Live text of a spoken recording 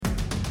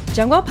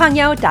中国朋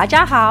友大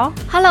家好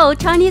Hello,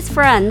 Chinese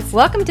friends.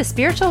 Welcome to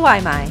Spiritual 外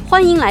卖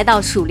欢迎来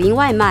到属灵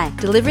外卖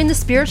Delivering the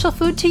spiritual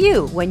food to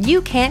you when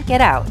you can't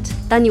get out.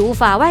 当你无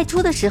法外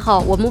出的时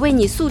候，我们为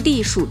你速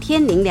递属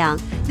天灵粮。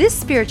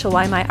 This Spiritual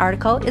外卖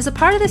article is a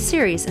part of the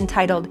series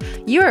entitled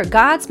You're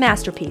God's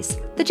Masterpiece,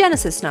 the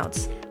Genesis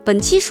Notes. 本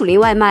期属灵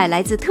外卖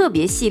来自特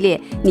别系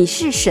列你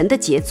是神的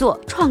杰作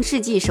创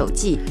世纪手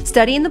记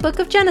Studying the book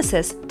of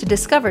Genesis to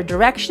discover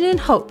direction and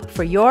hope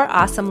for your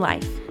awesome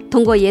life.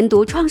 通过研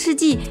读创世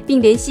纪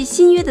并联系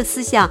新约的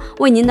思想，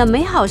为您的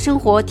美好生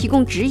活提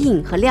供指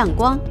引和亮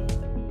光。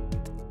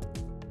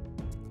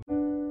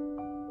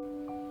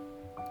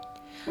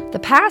 The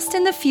Past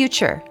and the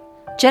Future,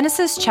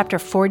 Genesis chapter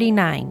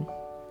 49.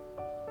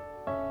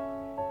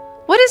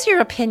 What is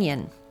your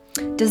opinion?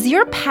 Does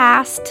your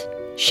past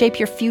shape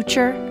your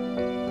future?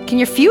 Can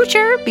your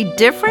future be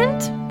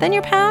different than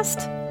your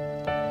past?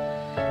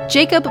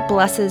 Jacob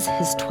blesses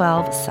his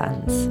 12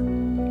 sons.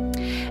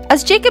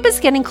 As Jacob is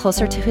getting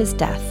closer to his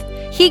death,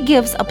 he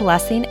gives a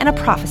blessing and a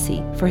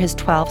prophecy for his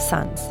 12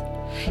 sons.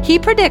 He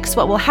predicts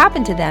what will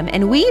happen to them,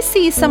 and we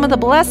see some of the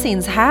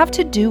blessings have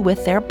to do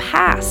with their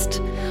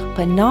past,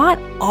 but not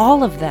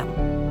all of them.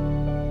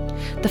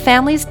 The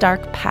family's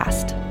dark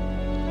past.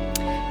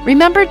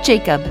 Remember,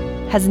 Jacob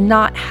has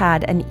not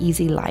had an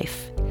easy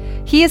life.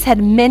 He has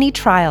had many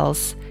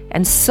trials,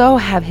 and so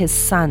have his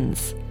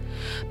sons.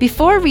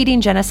 Before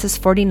reading Genesis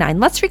 49,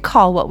 let's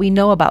recall what we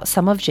know about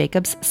some of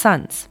Jacob's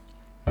sons.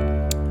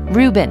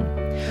 Reuben.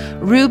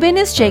 Reuben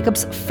is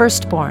Jacob's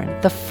firstborn,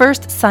 the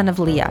first son of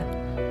Leah.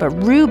 But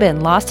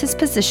Reuben lost his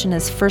position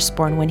as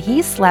firstborn when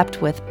he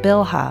slept with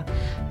Bilhah,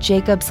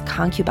 Jacob's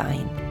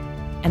concubine,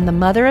 and the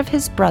mother of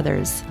his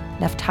brothers,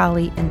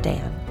 Naphtali and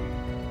Dan.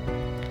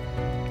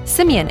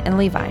 Simeon and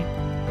Levi.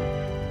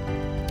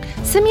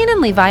 Simeon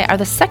and Levi are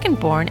the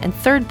second-born and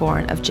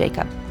third-born of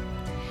Jacob,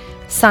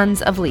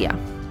 sons of Leah.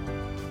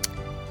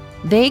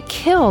 They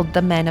killed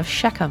the men of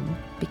Shechem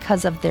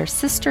because of their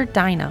sister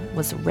Dinah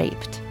was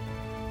raped.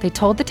 They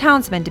told the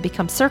townsmen to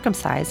become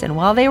circumcised, and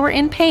while they were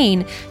in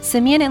pain,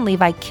 Simeon and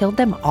Levi killed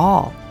them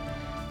all.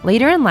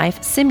 Later in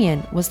life,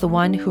 Simeon was the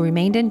one who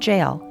remained in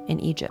jail in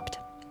Egypt.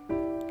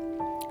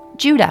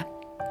 Judah.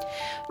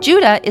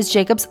 Judah is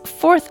Jacob's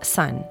fourth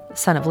son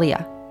of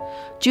Leah.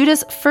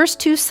 Judah's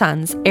first two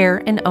sons,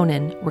 Er and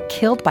Onan, were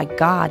killed by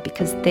God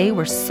because they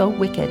were so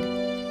wicked,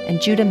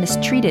 and Judah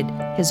mistreated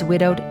his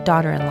widowed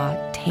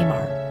daughter-in-law,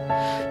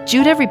 Tamar.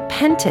 Judah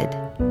repented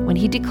when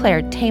he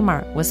declared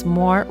Tamar was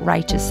more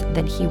righteous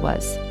than he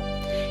was,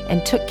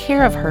 and took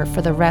care of her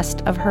for the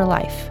rest of her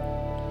life.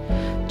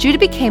 Judah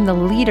became the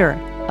leader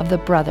of the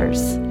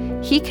brothers.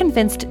 He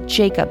convinced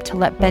Jacob to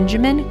let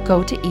Benjamin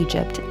go to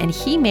Egypt, and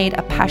he made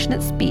a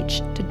passionate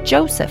speech to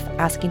Joseph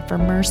asking for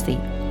mercy.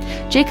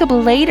 Jacob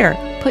later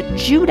put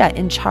Judah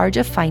in charge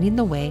of finding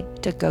the way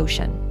to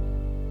Goshen.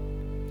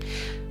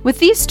 With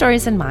these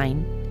stories in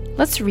mind,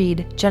 let's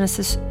read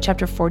Genesis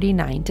chapter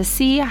 49 to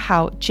see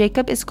how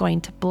Jacob is going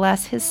to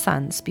bless his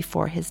sons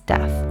before his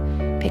death.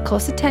 Pay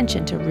close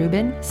attention to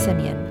Reuben,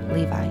 Simeon,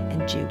 Levi,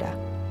 and Judah.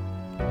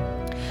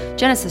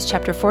 Genesis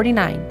chapter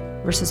 49,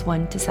 verses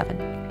 1 to 7.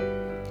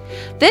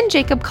 Then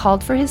Jacob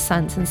called for his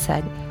sons and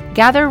said,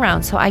 "Gather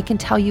around so I can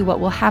tell you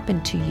what will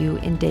happen to you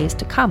in days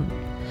to come.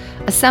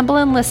 Assemble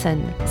and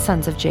listen,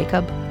 sons of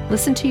Jacob.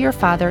 Listen to your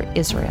father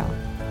Israel.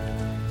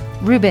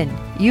 Reuben,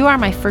 you are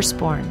my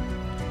firstborn,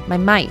 my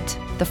might,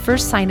 the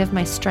first sign of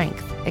my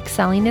strength,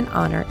 excelling in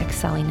honor,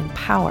 excelling in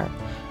power,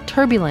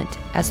 turbulent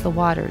as the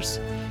waters.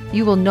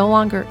 You will no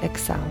longer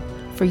excel,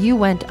 for you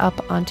went up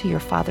onto your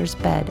father's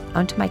bed,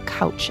 onto my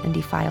couch, and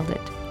defiled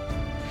it.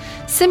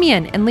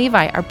 Simeon and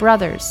Levi are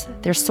brothers.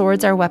 Their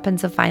swords are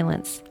weapons of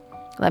violence.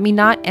 Let me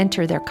not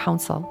enter their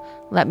council.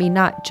 Let me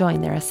not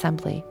join their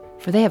assembly,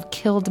 for they have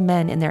killed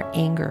men in their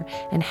anger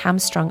and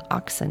hamstrung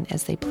oxen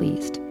as they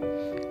pleased.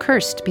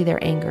 Cursed be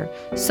their anger,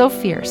 so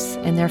fierce,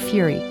 and their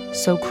fury,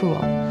 so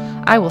cruel.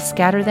 I will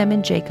scatter them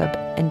in Jacob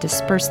and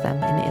disperse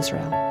them in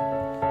Israel."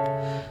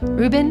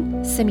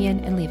 Reuben,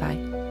 Simeon, and Levi.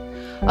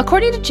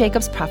 According to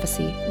Jacob's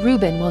prophecy,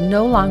 Reuben will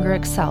no longer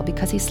excel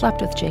because he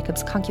slept with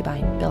Jacob's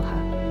concubine,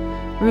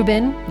 Bilhah.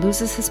 Reuben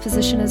loses his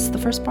position as the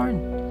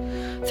firstborn.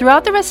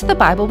 Throughout the rest of the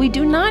Bible, we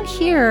do not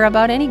hear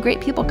about any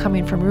great people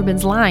coming from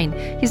Reuben's line.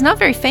 He's not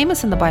very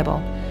famous in the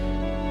Bible.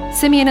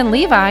 Simeon and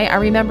Levi are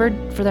remembered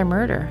for their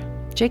murder.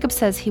 Jacob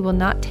says he will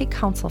not take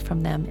counsel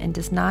from them and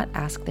does not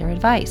ask their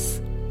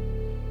advice.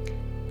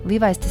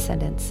 Levi's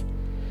descendants.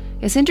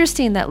 It's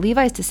interesting that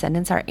Levi's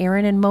descendants are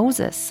Aaron and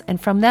Moses,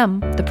 and from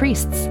them, the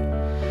priests.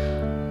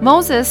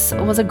 Moses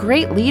was a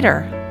great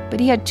leader, but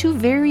he had two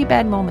very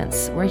bad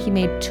moments where he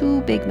made two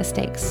big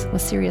mistakes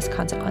with serious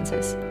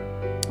consequences.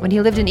 When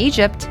he lived in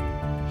Egypt,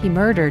 he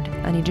murdered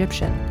an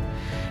Egyptian.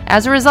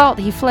 As a result,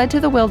 he fled to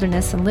the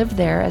wilderness and lived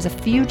there as a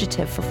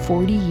fugitive for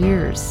 40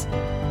 years.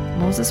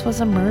 Moses was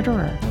a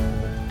murderer.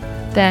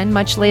 Then,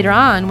 much later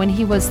on, when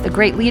he was the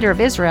great leader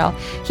of Israel,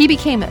 he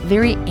became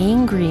very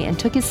angry and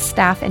took his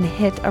staff and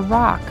hit a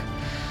rock.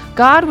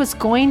 God was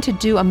going to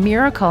do a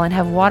miracle and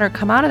have water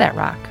come out of that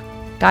rock.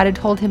 God had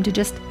told him to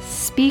just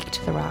speak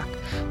to the rock,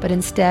 but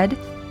instead,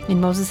 In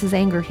Moses'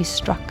 anger, he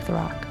struck the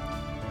rock.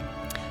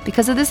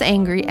 Because of this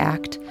angry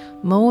act,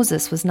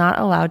 Moses was not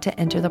allowed to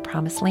enter the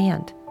promised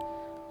land.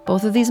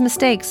 Both of these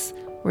mistakes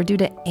were due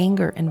to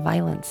anger and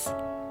violence,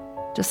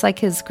 just like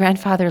his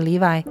grandfather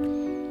Levi.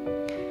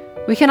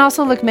 We can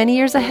also look many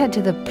years ahead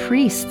to the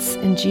priests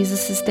in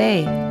Jesus'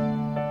 day.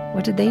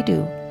 What did they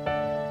do?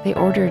 They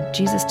ordered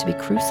Jesus to be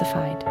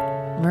crucified,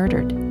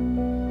 murdered.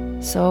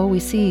 So we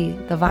see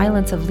the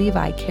violence of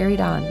Levi carried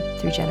on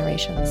through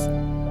generations.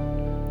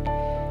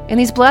 In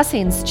these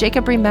blessings,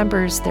 Jacob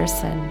remembers their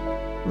sin,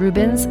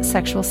 Reuben's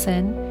sexual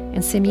sin,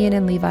 and Simeon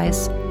and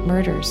Levi's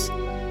murders.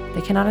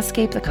 They cannot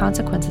escape the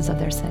consequences of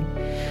their sin.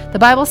 The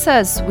Bible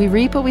says, we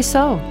reap what we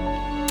sow.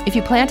 If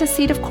you plant a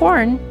seed of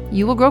corn,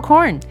 you will grow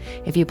corn.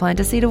 If you plant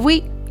a seed of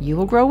wheat, you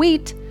will grow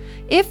wheat.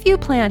 If you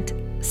plant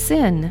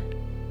sin,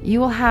 you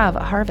will have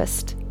a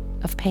harvest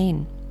of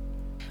pain.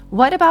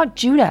 What about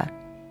Judah?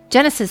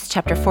 Genesis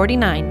chapter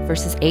 49,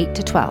 verses 8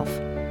 to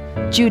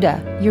 12.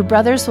 Judah, your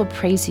brothers will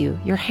praise you.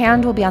 Your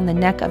hand will be on the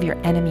neck of your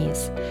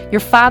enemies. Your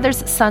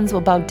father's sons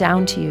will bow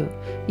down to you.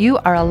 You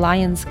are a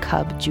lion's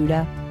cub,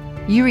 Judah.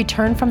 You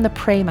return from the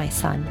prey, my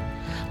son.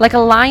 Like a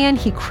lion,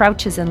 he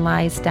crouches and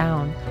lies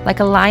down. Like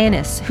a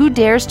lioness, who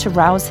dares to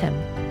rouse him?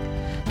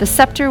 The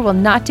scepter will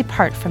not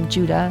depart from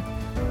Judah,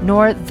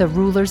 nor the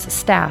ruler's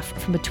staff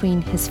from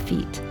between his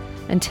feet,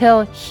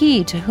 until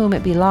he to whom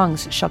it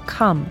belongs shall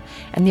come,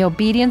 and the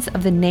obedience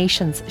of the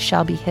nations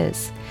shall be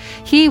his.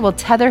 He will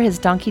tether his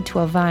donkey to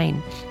a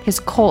vine, his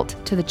colt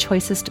to the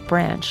choicest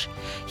branch.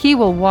 He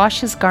will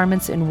wash his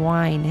garments in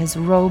wine, his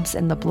robes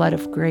in the blood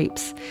of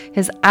grapes.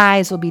 His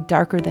eyes will be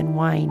darker than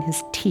wine,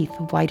 his teeth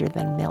whiter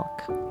than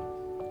milk.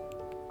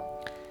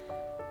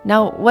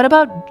 Now, what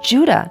about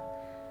Judah?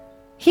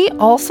 He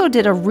also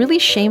did a really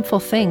shameful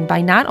thing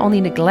by not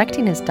only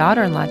neglecting his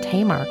daughter-in-law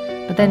Tamar,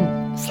 but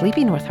then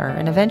sleeping with her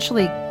and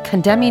eventually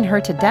condemning her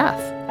to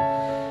death.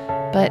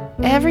 But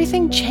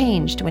everything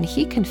changed when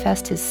he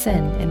confessed his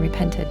sin and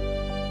repented.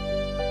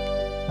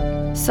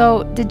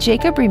 So, did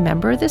Jacob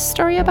remember this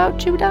story about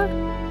Judah?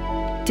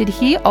 Did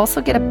he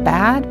also get a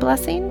bad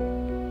blessing?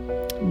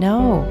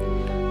 No.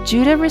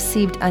 Judah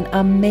received an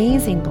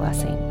amazing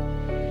blessing.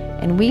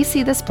 And we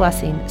see this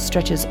blessing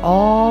stretches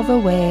all the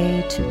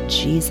way to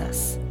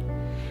Jesus.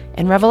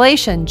 In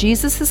Revelation,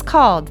 Jesus is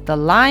called the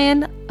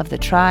Lion of the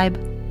tribe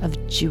of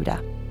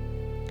Judah.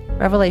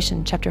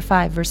 Revelation chapter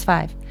 5, verse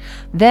 5.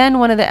 Then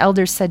one of the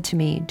elders said to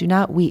me, do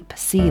not weep.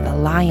 See, the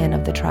Lion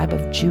of the tribe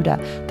of Judah,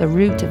 the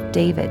root of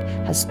David,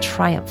 has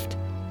triumphed.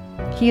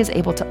 He is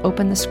able to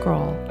open the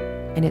scroll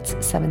and its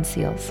 7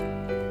 seals.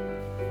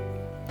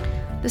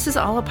 This is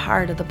all a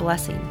part of the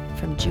blessing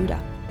from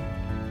Judah.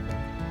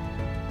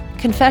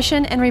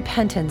 Confession and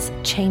repentance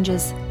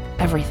changes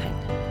everything.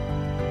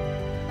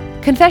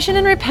 Confession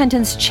and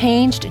repentance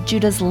changed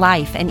Judah's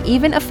life and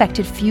even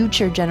affected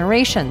future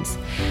generations.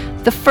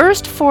 The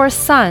first 4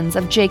 sons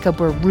of Jacob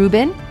were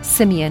Reuben,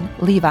 Simeon,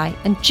 Levi,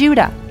 and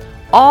Judah.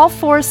 All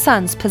 4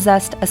 sons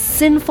possessed a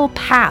sinful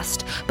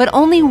past, but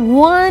only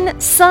one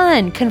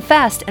son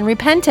confessed and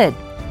repented.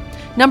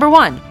 Number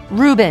 1,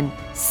 Reuben,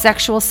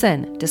 sexual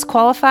sin,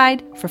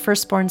 disqualified for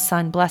firstborn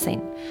son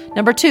blessing.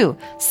 Number 2,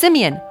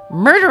 Simeon,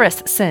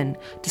 murderous sin,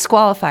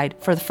 disqualified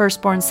for the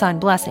firstborn son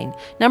blessing.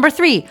 Number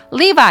 3,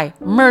 Levi,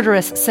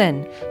 murderous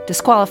sin,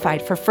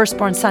 disqualified for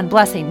firstborn son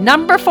blessing.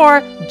 Number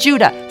 4,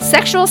 Judah,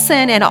 sexual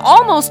sin and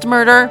almost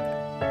murder,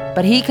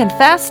 but he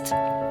confessed,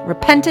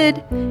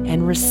 repented,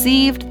 and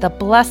received the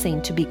blessing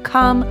to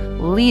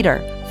become leader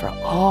for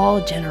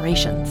all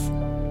generations.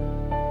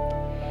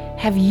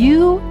 Have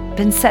you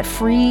been set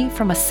free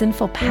from a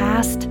sinful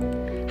past?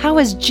 How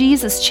has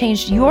Jesus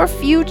changed your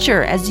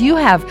future as you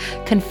have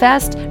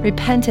confessed,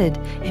 repented,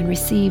 and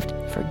received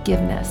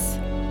forgiveness?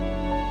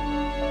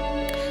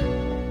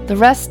 The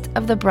rest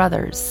of the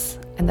brothers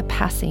and the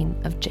passing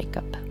of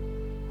Jacob.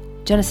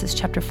 Genesis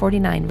chapter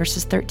 49,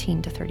 verses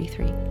 13 to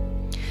 33.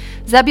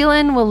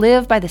 Zebulun will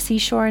live by the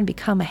seashore and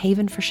become a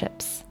haven for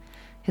ships.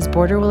 His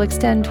border will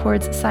extend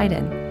towards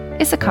Sidon.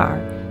 Issachar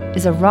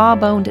is a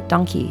raw-boned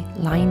donkey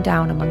lying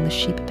down among the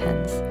sheep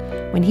pens.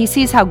 When he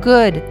sees how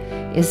good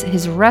is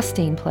his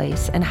resting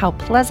place and how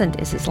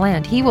pleasant is his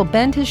land, he will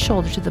bend his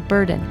shoulder to the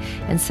burden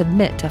and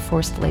submit to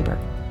forced labor.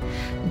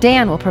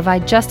 Dan will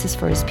provide justice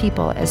for his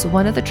people as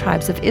one of the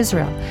tribes of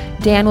Israel.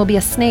 Dan will be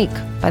a snake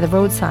by the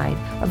roadside,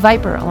 a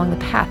viper along the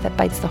path that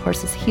bites the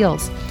horse's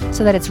heels,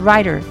 so that its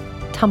rider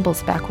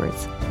tumbles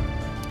backwards.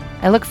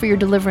 I look for your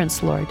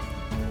deliverance, Lord.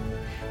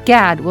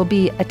 Gad will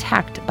be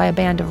attacked by a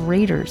band of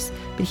raiders,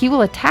 but he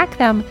will attack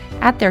them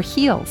at their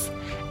heels.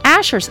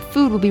 Asher's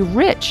food will be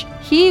rich.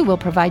 He will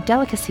provide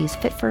delicacies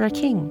fit for a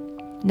king.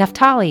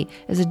 Naphtali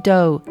is a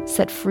doe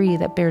set free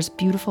that bears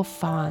beautiful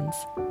fawns.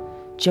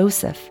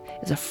 Joseph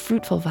is a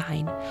fruitful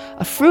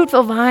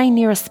vine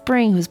near a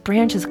spring whose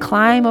branches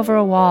climb over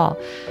a wall.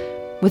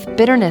 With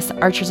bitterness,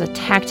 archers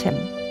attacked him.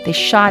 They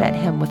shot at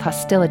him with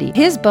hostility.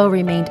 His bow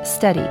remained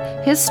steady.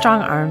 His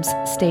strong arms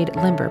stayed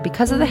limber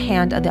because of the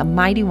hand of the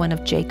mighty one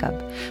of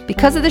Jacob,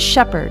 because of the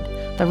shepherd,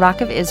 the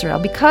rock of Israel,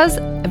 because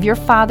of your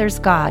father's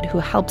God who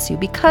helps you,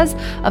 because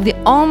of the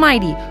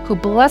Almighty who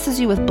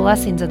blesses you with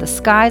blessings of the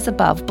skies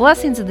above,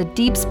 blessings of the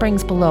deep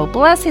springs below,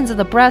 blessings of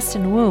the breast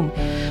and womb.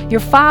 Your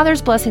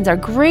father's blessings are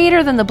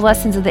greater than the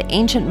blessings of the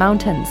ancient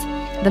mountains,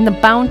 than the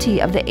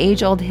bounty of the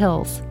age-old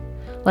hills.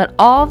 Let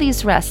all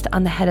these rest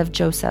on the head of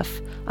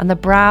Joseph, on the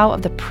brow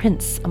of the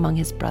prince among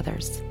his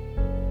brothers.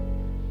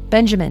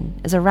 Benjamin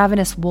is a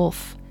ravenous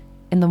wolf.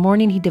 In the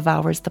morning he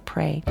devours the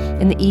prey.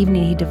 In the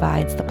evening he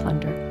divides the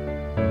plunder.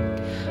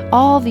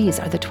 All these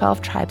are the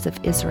 12 tribes of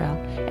Israel,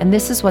 and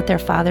this is what their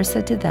father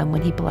said to them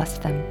when he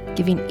blessed them,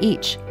 giving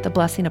each the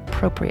blessing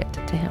appropriate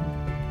to him.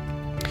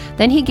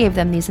 Then he gave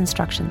them these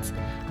instructions.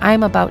 I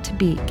am about to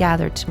be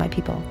gathered to my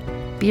people.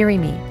 Bury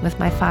me with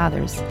my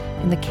fathers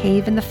in the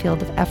cave in the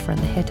field of Ephron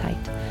the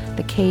Hittite,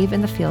 the cave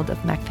in the field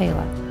of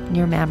Machpelah,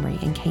 near Mamre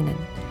in Canaan,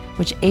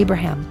 which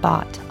Abraham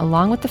bought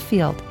along with the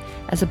field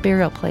as a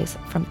burial place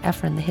from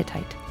Ephron the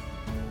Hittite.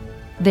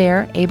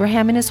 There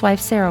Abraham and his wife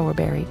Sarah were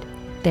buried.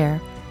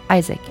 There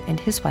Isaac and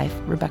his wife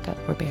Rebekah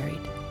were buried.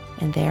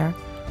 And there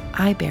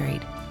I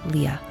buried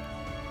Leah.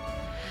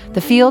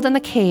 The field and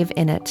the cave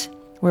in it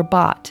were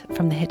bought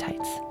from the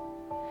Hittites.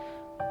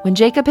 When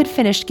Jacob had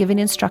finished giving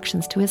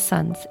instructions to his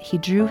sons, he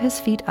drew his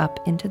feet up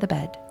into the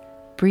bed,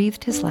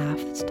 breathed his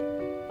last,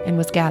 and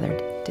was gathered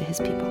to his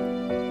people.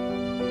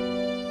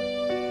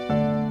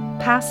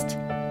 Past,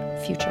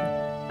 future.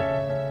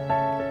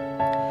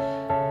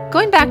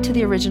 Going back to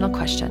the original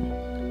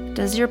question,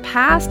 does your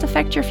past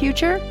affect your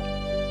future?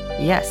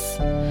 Yes.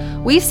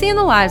 We see in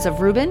the lives of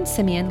Reuben,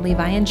 Simeon,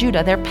 Levi, and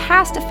Judah, their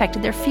past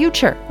affected their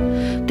future.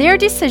 Their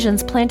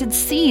decisions planted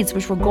seeds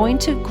which were going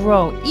to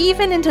grow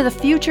even into the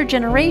future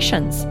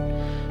generations.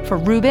 For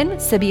Reuben,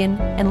 Simeon,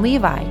 and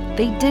Levi,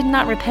 they did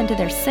not repent of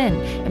their sin,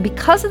 and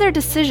because of their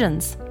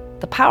decisions,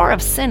 the power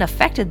of sin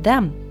affected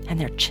them and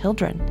their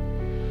children.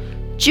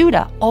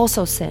 Judah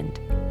also sinned,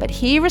 but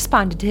he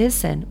responded to his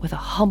sin with a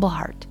humble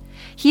heart.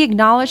 He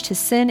acknowledged his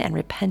sin and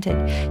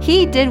repented.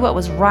 He did what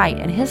was right,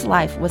 and his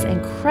life was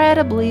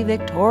incredibly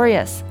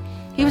victorious.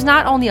 He was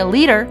not only a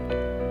leader,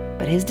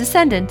 but his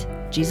descendant,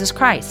 Jesus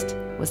Christ,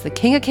 was the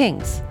King of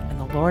Kings and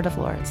the Lord of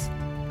Lords.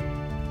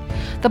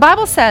 The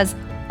Bible says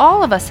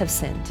all of us have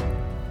sinned.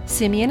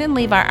 Simeon and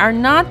Levi are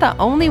not the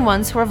only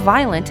ones who are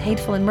violent,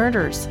 hateful, and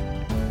murderers.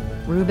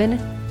 Reuben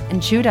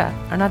and Judah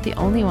are not the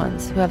only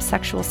ones who have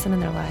sexual sin in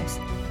their lives.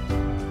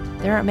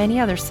 There are many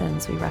other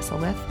sins we wrestle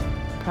with: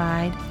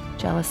 pride,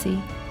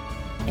 jealousy,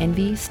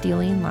 envy,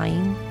 stealing,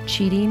 lying,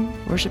 cheating,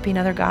 worshiping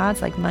other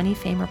gods like money,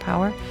 fame, or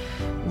power.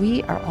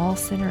 We are all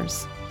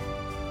sinners.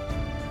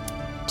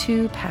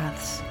 2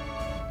 paths.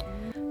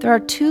 There are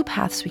 2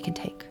 paths we can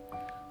take.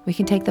 We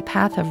can take the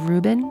path of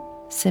Reuben,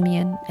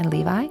 Simeon, and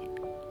Levi,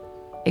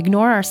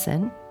 ignore our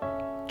sin,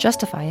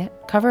 justify it,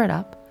 cover it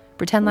up,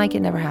 pretend like it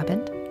never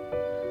happened.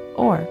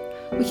 Or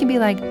we can be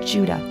like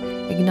Judah,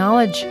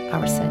 acknowledge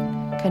our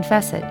sin,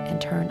 confess it, and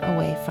turn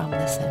away from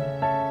the sin.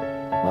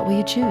 What will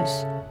you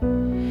choose?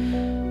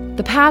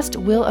 The past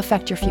will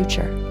affect your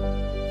future,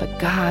 but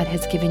God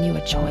has given you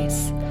a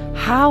choice.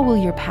 How will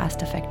your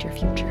past affect your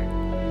future?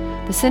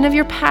 The sin of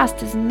your past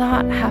does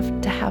not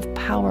have to have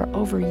power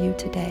over you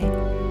today.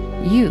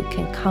 You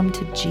can come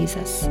to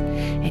Jesus,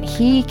 and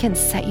He can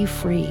set you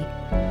free.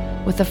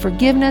 With the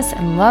forgiveness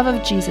and love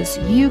of Jesus,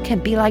 you can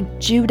be like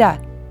Judah.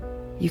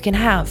 You can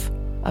have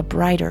a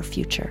brighter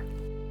future.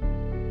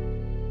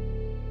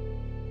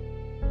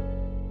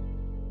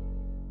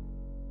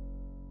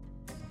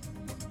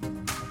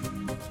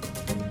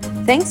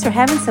 Thanks for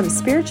having some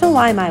spiritual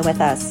Waimai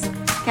with us.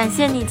 感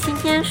谢你今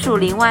天属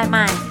灵外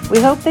卖 We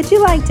hope that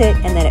you liked it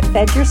and that it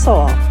fed your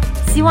soul.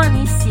 希望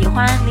你喜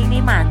欢灵里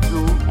满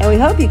足 And we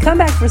hope you come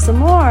back for some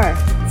more.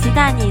 期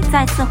待你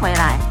再次回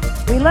来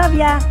We love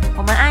ya.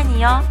 我们爱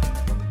你哟